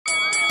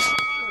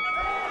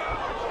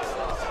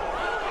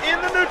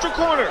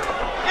neutral corner.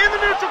 In the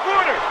neutral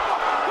corner.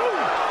 2,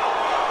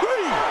 3,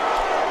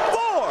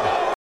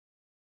 4.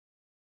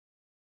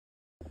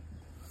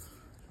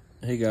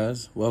 Hey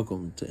guys,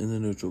 welcome to In the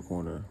Neutral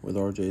Corner with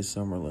RJ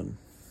Summerlin.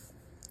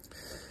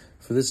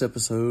 For this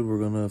episode, we're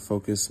going to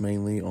focus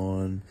mainly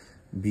on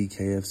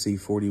BKFC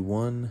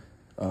 41,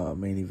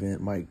 main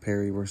event Mike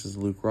Perry versus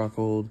Luke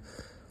Rockhold.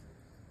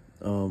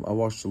 I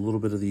watched a little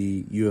bit of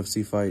the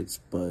UFC fights,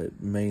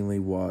 but mainly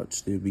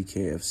watched the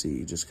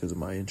BKFC just because of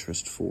my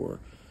interest for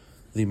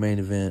the main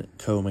event,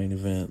 co-main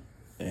event,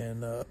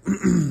 and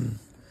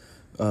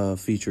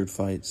featured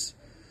fights.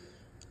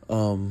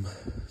 To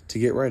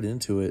get right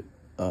into it,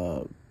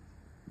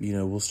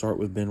 we'll start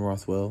with Ben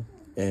Rothwell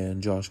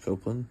and Josh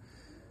Copeland.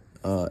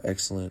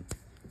 Excellent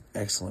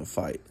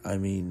fight. I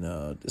mean,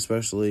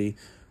 especially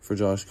for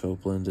Josh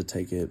Copeland to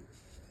take it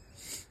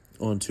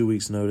on 2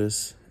 weeks'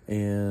 notice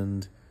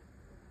and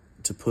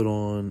to put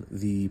on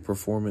the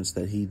performance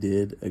that he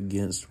did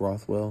against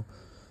Rothwell.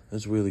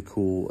 That's really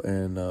cool,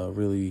 and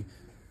really,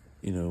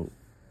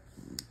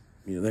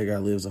 that guy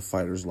lives a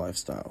fighter's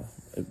lifestyle.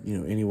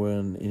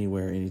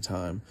 Anywhere,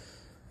 anytime.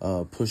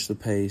 Push the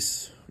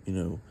pace,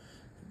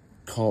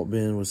 caught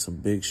Ben with some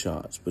big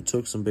shots, but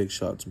took some big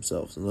shots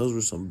himself, and those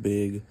were some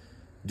big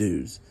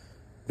dudes.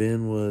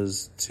 Ben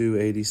was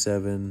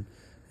 287,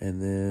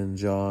 and then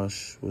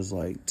Josh was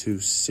like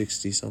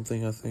 260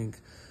 something, I think.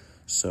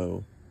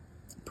 So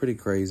pretty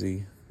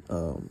crazy.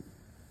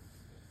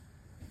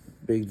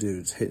 Big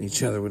dudes hitting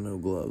each other with no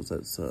gloves.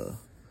 That's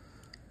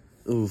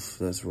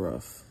that's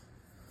rough.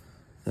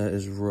 That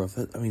is rough.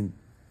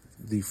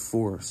 The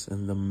force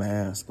and the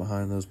mass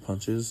behind those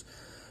punches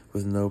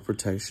with no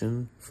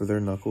protection for their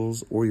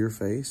knuckles or your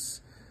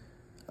face.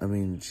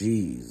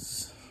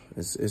 Jeez.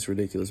 It's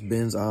ridiculous.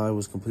 Ben's eye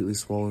was completely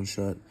swollen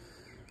shut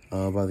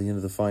by the end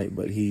of the fight,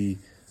 but he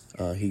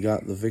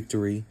got the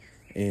victory,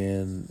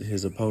 and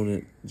his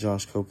opponent,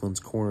 Josh Copeland's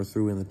corner,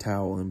 threw in the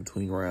towel in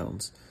between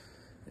rounds.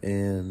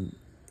 And,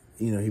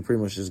 he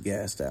pretty much just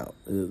gassed out.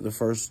 The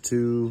first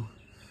 2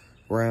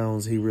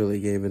 rounds, he really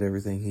gave it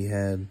everything he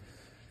had.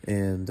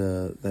 And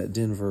that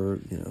Denver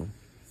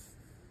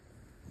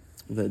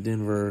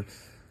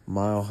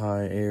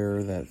mile-high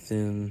air, that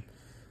thin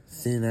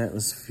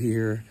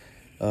atmosphere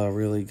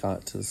really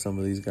got to some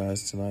of these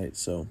guys tonight.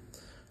 So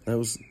that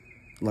was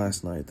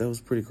last night. That was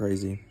pretty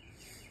crazy.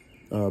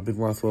 Ben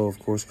Rothwell, of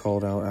course,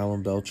 called out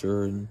Alan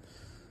Belcher and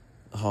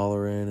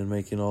hollering and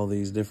making all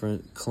these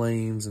different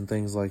claims and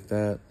things like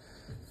that.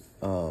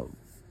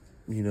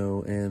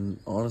 And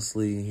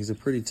honestly, he's a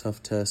pretty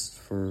tough test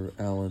for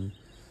Alan.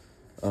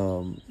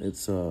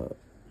 It's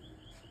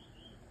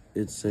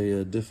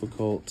a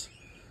difficult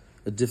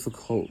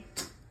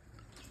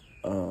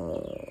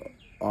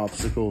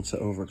obstacle to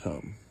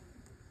overcome.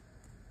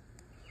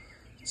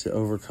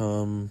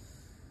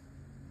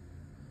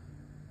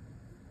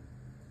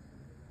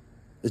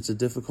 It's a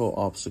difficult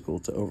obstacle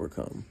to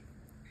overcome.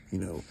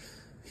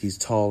 He's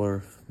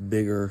taller,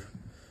 bigger,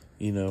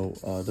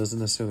 doesn't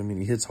necessarily mean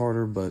he hits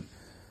harder, but,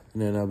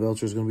 now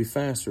Belcher's going to be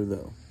faster,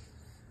 though.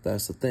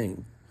 That's the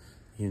thing.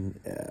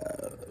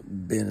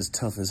 Ben is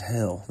tough as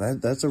hell.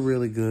 That's a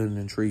really good and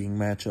intriguing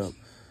matchup.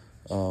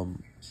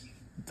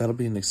 That'll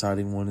be an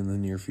exciting one in the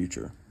near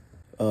future.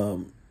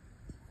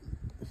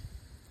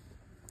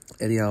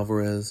 Eddie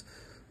Alvarez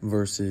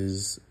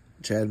versus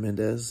Chad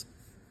Mendez.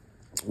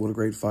 What a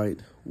great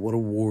fight. What a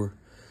war.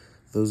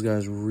 Those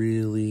guys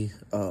really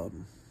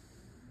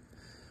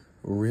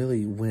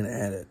went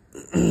at it.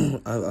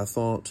 I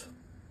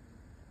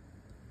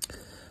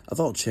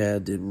thought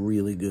Chad did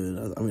really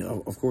good.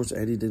 Of course,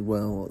 Eddie did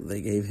well.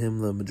 They gave him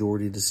the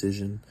majority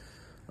decision.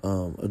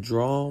 A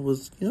draw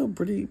was,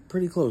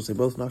 pretty close. They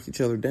both knocked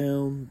each other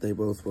down. They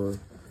both were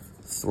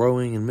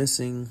throwing and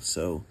missing.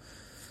 So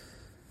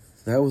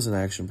that was an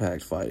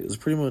action-packed fight. It was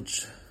pretty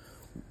much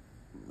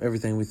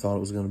everything we thought it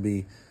was going to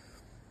be.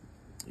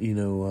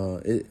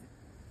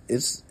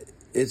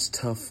 It's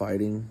tough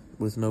fighting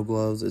with no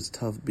gloves. It's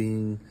tough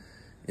being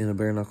in a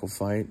bare-knuckle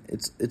fight.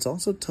 It's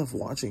also tough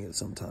watching it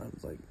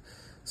sometimes.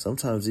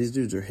 Sometimes these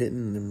dudes are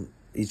hitting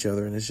each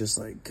other, and it's just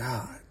like,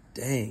 God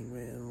dang,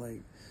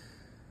 man.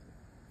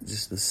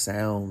 Just the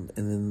sound,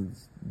 and then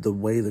the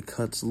way the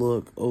cuts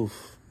look. Oh,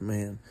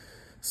 man.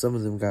 Some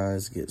of them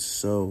guys get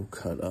so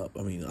cut up.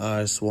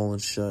 Eyes swollen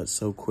shut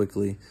so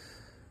quickly.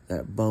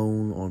 That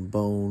bone on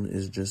bone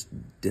is just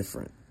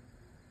different.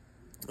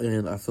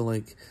 And I feel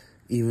like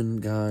even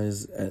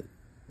guys that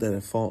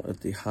have fought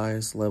at the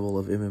highest level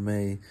of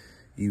MMA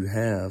you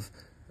have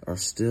are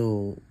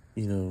still,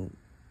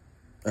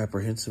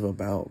 apprehensive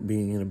about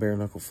being in a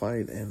bare-knuckle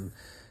fight, and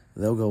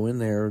they'll go in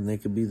there and they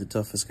could be the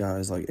toughest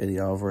guys like Eddie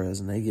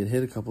Alvarez, and they get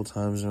hit a couple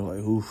times and they're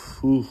like,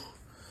 oof,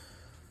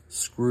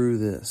 screw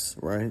this,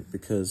 right?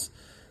 Because,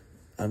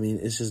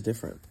 it's just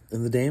different.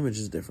 And the damage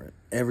is different.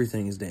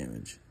 Everything is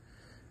damage.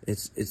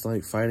 It's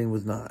like fighting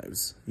with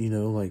knives,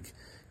 even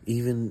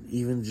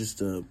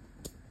just it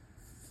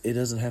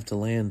doesn't have to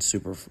land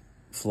super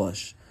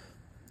flush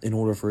in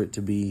order for it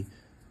to be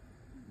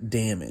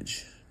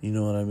damage. You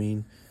know what I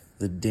mean?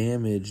 The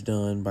damage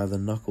done by the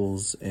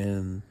knuckles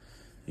and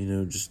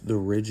just the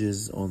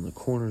ridges on the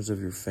corners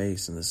of your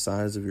face and the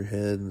sides of your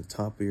head and the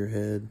top of your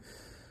head.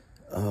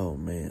 Oh,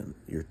 man,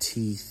 your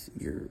teeth,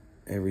 your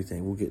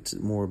everything. We'll get to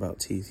more about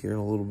teeth here in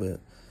a little bit.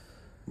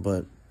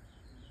 But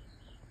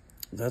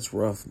that's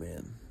rough,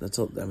 man.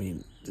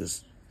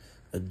 Just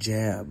a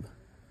jab.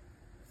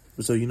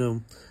 So,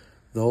 the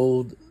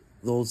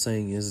old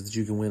saying is that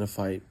you can win a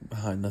fight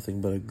behind nothing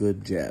but a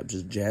good jab.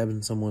 Just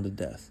jabbing someone to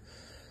death,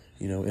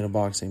 in a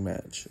boxing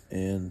match.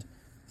 And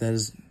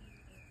that's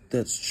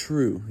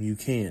true. You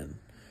can.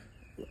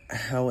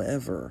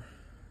 However,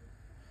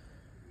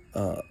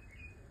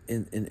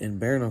 in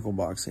bare knuckle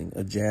boxing,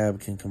 a jab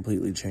can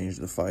completely change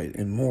the fight,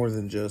 and more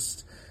than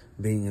just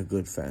being a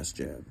good fast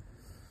jab.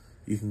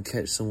 You can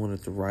catch someone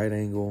at the right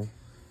angle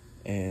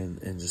and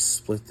just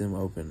split them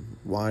open,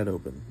 wide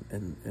open,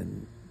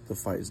 and the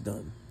fight's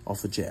done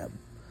off a jab.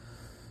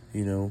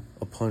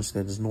 A punch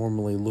that is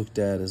normally looked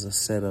at as a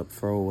setup,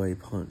 throwaway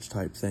punch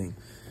type thing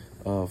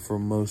for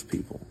most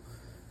people.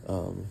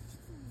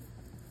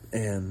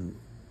 And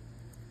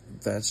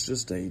that's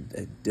just a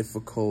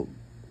difficult...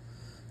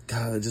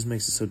 God, it just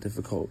makes it so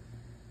difficult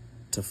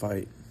to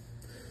fight.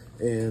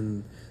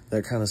 And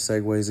that kind of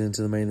segues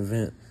into the main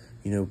event.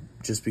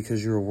 Just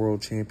because you're a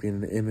world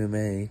champion in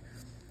MMA,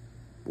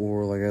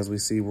 or like as we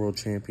see world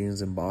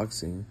champions in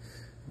boxing,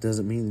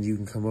 doesn't mean that you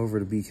can come over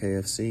to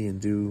BKFC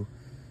and do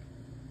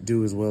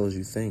as well as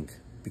you think,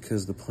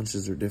 because the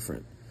punches are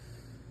different.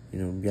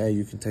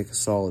 You can take a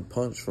solid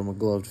punch from a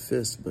gloved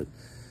fist, but,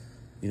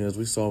 as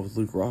we saw with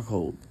Luke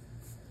Rockhold,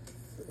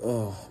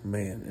 oh,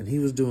 man, and he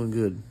was doing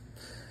good.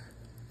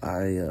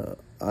 I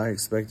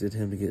expected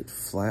him to get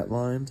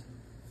flatlined,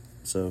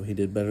 so he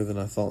did better than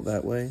I thought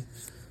that way,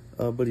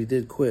 but he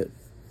did quit.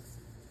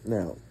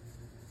 Now,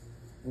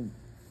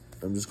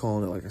 I'm just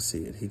calling it like I see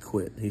it. He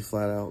quit. He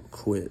flat out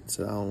quit.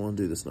 Said, I don't want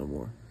to do this no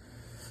more.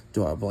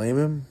 Do I blame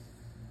him?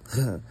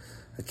 I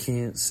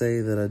can't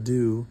say that I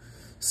do,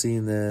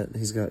 seeing that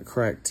he's got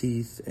cracked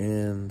teeth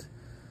and,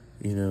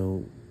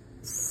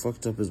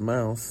 fucked up his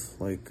mouth.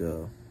 Like,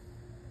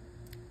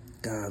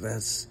 God,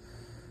 that's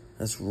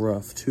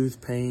rough.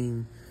 Tooth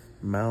pain,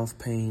 mouth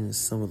pain is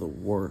some of the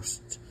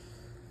worst.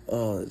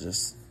 Oh,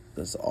 that's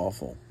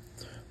awful.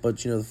 But,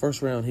 the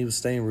first round, he was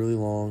staying really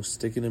long,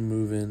 sticking and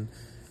moving.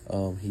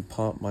 He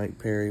popped Mike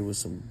Perry with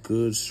some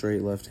good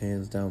straight left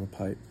hands down the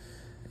pipe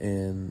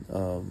and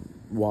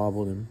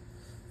wobbled him.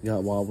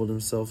 Got wobbled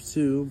himself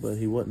too, but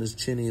he wasn't as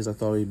chinny as I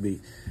thought he'd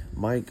be.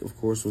 Mike, of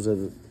course, was at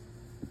a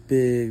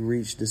big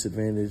reach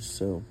disadvantage,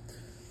 so,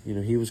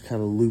 he was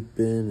kind of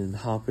looping and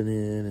hopping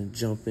in and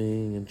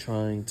jumping and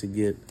trying to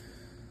get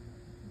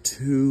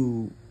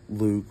to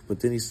Luke, but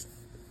then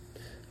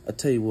I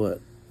tell you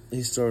what,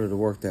 he started to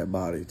work that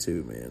body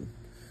too, man.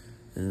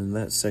 And in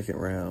that second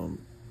round,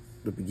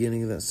 the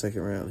beginning of that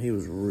second round, he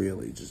was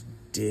really just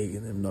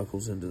digging them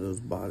knuckles into those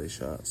body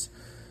shots.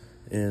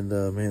 And,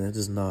 man, that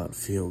does not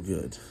feel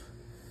good.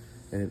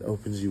 And it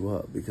opens you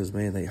up because,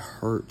 man, they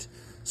hurt.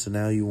 So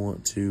now you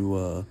want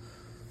to,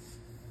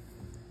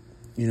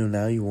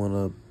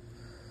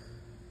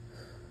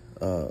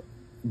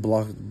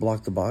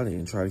 block the body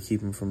and try to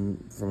keep him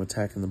from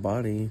attacking the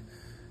body,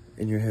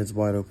 and your head's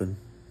wide open,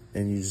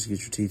 and you just get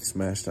your teeth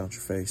smashed out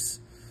your face.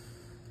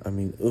 I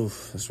mean,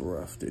 oof, that's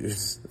rough, dude.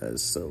 That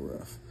is so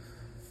rough.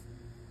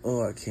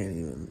 Oh, I can't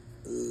even.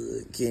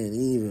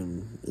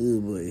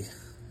 Oh, boy.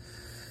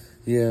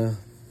 Yeah,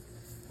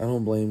 I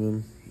don't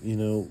blame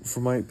him.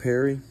 For Mike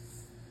Perry,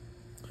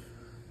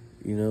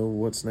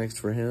 what's next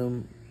for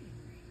him?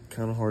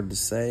 Kind of hard to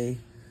say.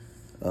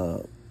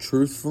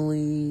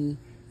 Truthfully,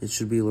 it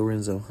should be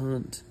Lorenzo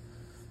Hunt.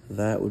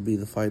 That would be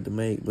the fight to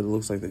make, but it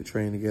looks like they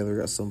train together,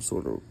 got some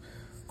sort of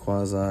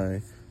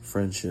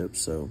quasi-friendship,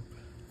 so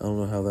I don't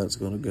know how that's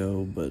going to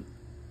go, but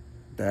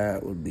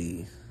that's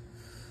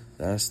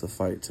the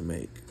fight to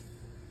make.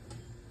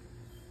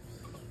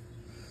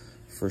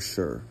 For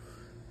sure.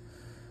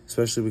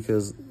 Especially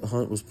because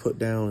Hunt was put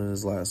down in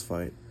his last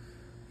fight,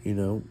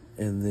 and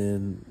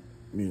then,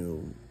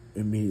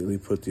 immediately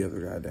put the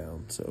other guy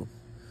down. So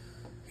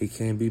he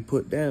can be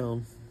put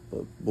down,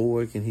 but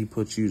boy, can he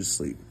put you to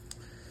sleep.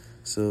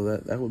 So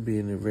that would be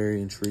a very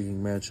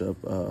intriguing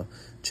matchup.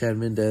 Chad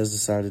Mendez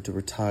decided to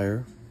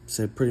retire.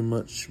 Said pretty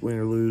much win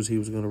or lose, he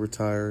was going to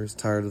retire. He's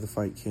tired of the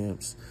fight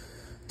camps,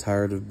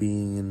 tired of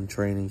being in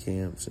training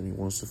camps, and he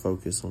wants to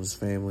focus on his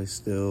family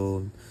still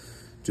and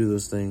do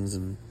those things.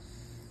 And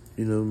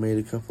made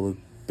a couple of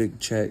big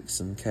checks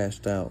and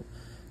cashed out.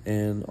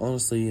 And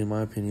honestly, in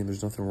my opinion,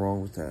 there's nothing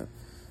wrong with that.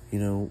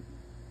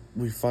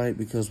 We fight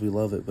because we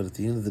love it, but at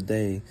the end of the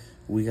day,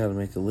 we got to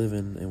make a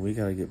living and we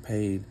got to get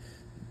paid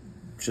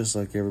just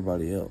like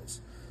everybody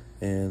else.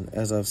 And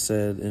as I've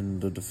said in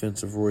the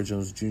defense of Roy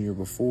Jones Jr.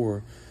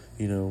 before,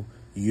 you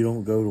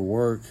don't go to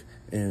work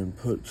and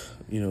put,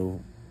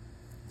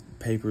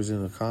 papers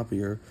in a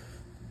copier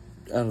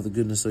out of the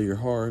goodness of your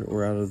heart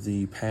or out of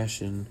the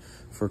passion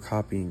for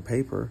copying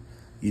paper.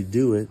 You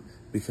do it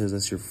because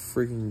that's your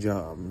freaking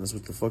job and that's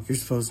what the fuck you're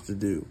supposed to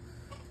do,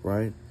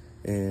 right?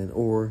 And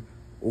or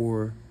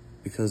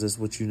because that's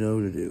what you know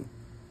to do.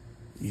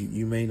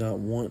 You may not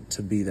want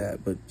to be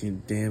that, but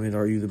damn it,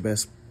 are you the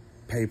best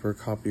paper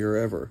copier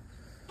ever?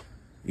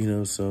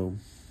 So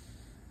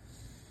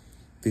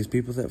these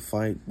people that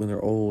fight when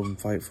they're old and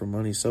fight for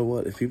money, so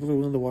what? If people are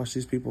willing to watch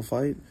these people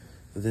fight,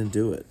 then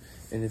do it.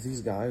 And if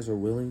these guys are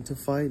willing to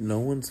fight, no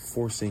one's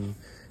forcing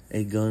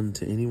a gun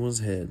to anyone's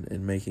head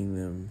and making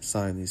them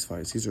sign these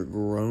fights. These are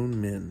grown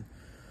men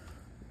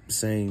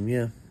saying,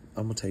 yeah,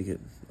 I'm going to take it.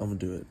 I'm going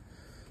to do it.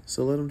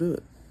 So let them do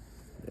it.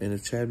 And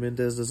if Chad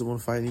Mendez doesn't want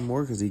to fight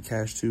anymore because he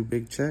cashed 2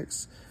 big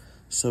checks,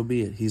 so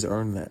be it. He's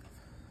earned that.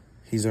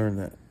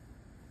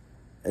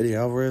 Eddie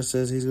Alvarez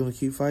says he's going to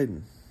keep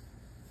fighting.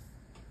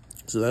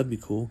 So that'd be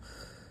cool.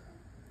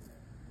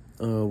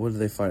 What did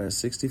they fight at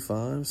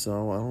 65?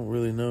 So I don't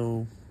really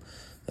know.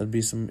 That'd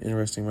be some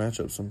interesting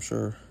matchups, I'm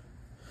sure.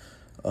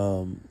 I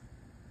don't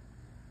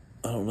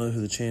know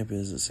who the champ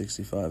is at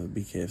 65 at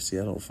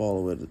BKFC. I don't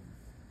follow it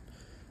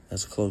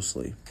as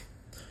closely.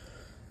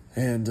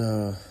 And,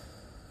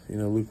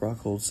 Luke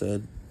Rockhold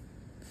said,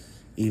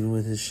 even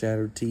with his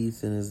shattered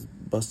teeth and his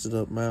busted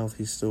up mouth,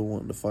 he's still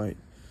wanting to fight.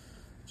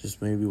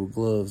 Just maybe with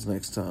gloves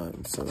next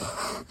time. So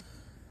I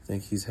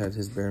think he's had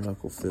his bare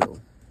knuckle fill.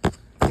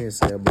 Can't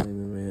say I blame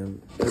him,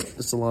 man.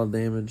 It's a lot of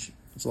damage.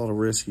 It's a lot of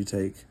risk you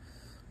take.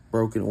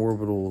 Broken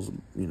orbitals,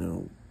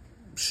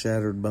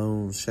 shattered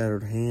bones,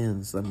 shattered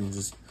hands. I mean,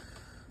 just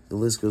the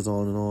list goes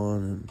on.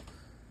 And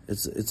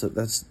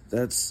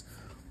that's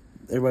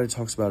everybody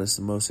talks about it's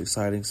the most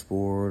exciting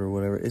sport or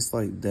whatever. It's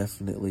like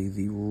definitely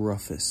the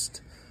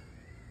roughest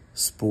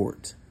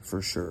sport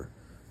for sure.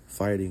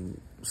 Fighting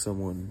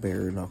someone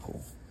bare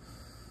knuckle.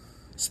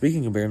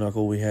 Speaking of bare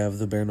knuckle, we have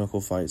the bare knuckle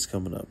fights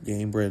coming up.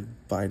 Game Bred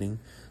fighting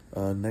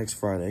next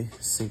Friday,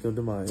 Cinco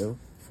de Mayo,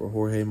 for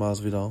Jorge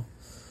Masvidal.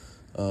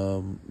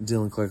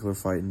 Dylan Kleckler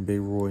fighting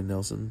Big Roy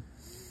Nelson.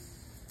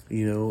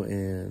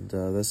 And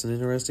that's an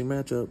interesting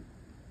matchup.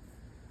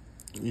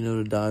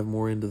 To dive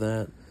more into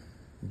that,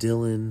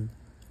 Dylan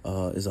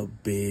is a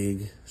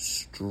big,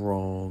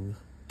 strong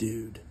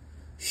dude.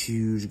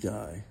 Huge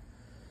guy.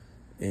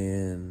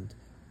 And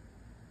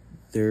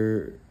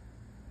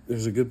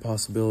there's a good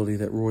possibility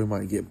that Roy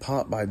might get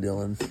popped by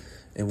Dylan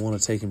and want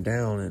to take him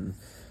down. And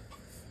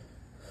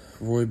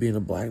Roy being a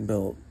black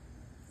belt,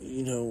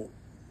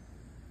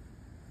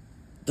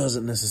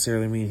 doesn't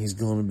necessarily mean he's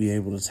going to be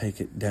able to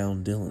take it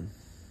down Dylan.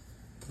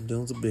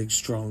 Dylan's a big,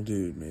 strong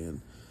dude,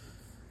 man.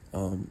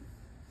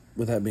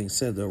 With that being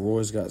said, though,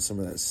 Roy's got some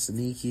of that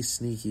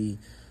sneaky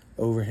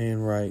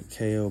overhand right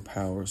KO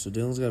power. So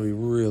Dylan's got to be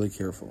really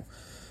careful.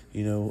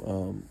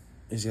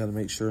 He's got to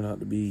make sure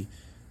to be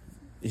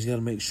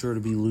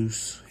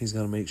loose. He's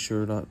got to make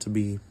sure not to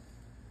be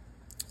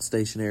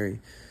stationary.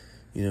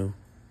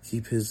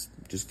 Keep his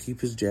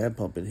jab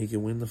pumping. He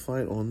can win the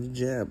fight on the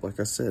jab. Like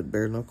I said,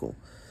 bare knuckle.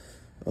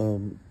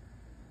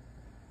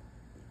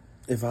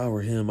 If I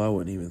were him, I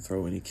wouldn't even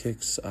throw any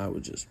kicks. I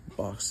would just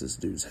box this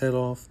dude's head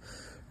off.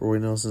 Roy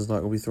Nelson's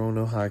not going to be throwing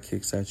no high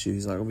kicks at you.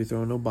 He's not going to be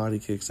throwing no body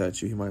kicks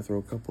at you. He might throw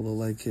a couple of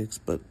leg kicks,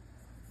 but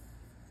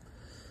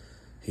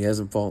he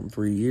hasn't fought in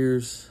 3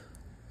 years.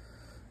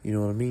 You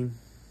know what I mean?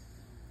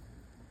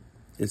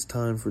 It's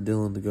time for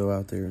Dylan to go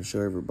out there and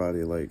show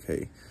everybody, like,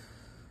 hey,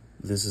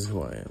 this is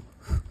who I am.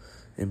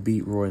 And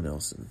beat Roy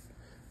Nelson,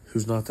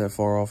 who's not that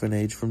far off in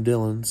age from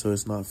Dylan, so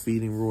it's not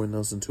feeding Roy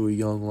Nelson to a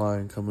young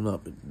lion coming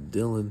up.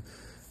 Dylan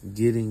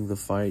getting the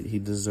fight he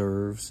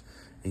deserves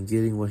and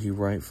getting what he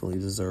rightfully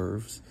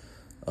deserves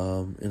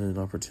in an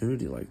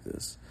opportunity like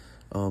this.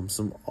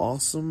 Some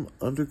awesome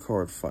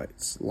undercard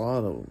fights. A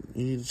lot of them.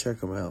 You need to check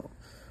them out.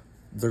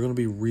 They're going to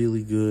be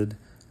really good,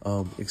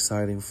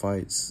 exciting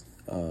fights.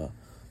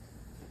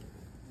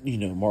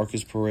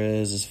 Marcus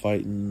Perez is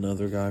fighting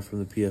another guy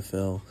from the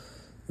PFL.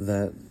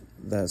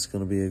 That's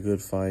going to be a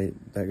good fight.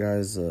 That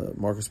guy's,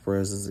 Marcus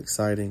Perez is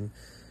exciting,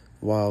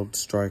 wild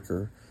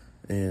striker,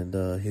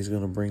 and he's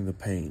going to bring the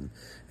pain.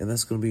 And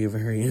that's going to be a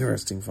very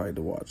interesting fight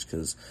to watch,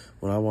 because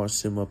when I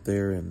watched him up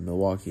there in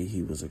Milwaukee,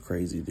 he was a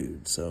crazy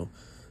dude. So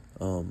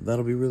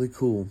that'll be really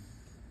cool.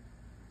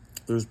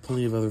 There's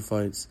plenty of other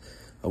fights.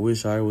 I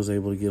wish I was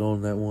able to get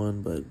on that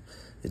one, but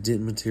it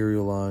didn't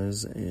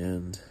materialize,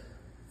 and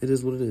it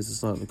is what it is.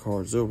 It's not in the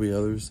cards. There will be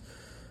others.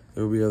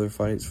 There will be other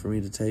fights for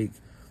me to take,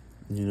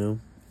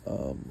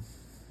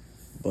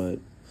 but,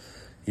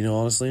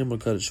 honestly, I'm going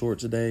to cut it short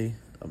today.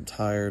 I'm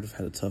tired. I've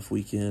had a tough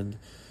weekend,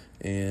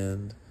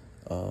 and,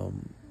 but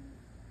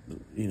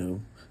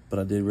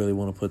I did really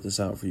want to put this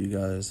out for you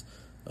guys.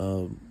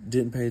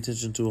 Didn't pay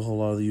attention to a whole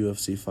lot of the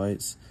UFC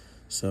fights,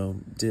 so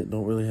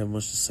don't really have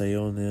much to say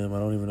on them. I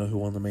don't even know who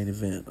won the main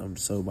event. I'm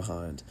so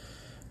behind.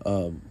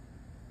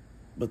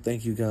 But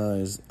thank you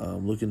guys.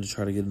 I'm looking to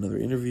try to get another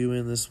interview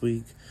in this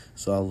week,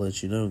 so I'll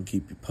let you know and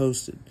keep you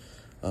posted.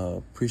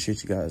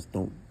 Appreciate you guys.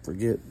 Don't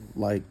forget,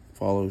 like,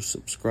 follow,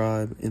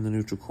 subscribe in the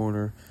Neutral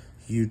Corner,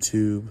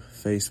 YouTube,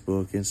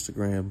 Facebook,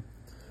 Instagram,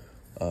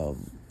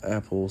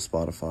 Apple,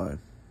 Spotify.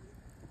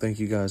 Thank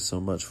you guys so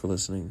much for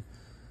listening.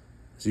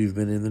 So you've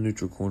been in the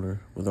Neutral Corner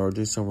with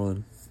RJ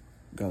Summerlin.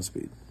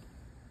 Godspeed.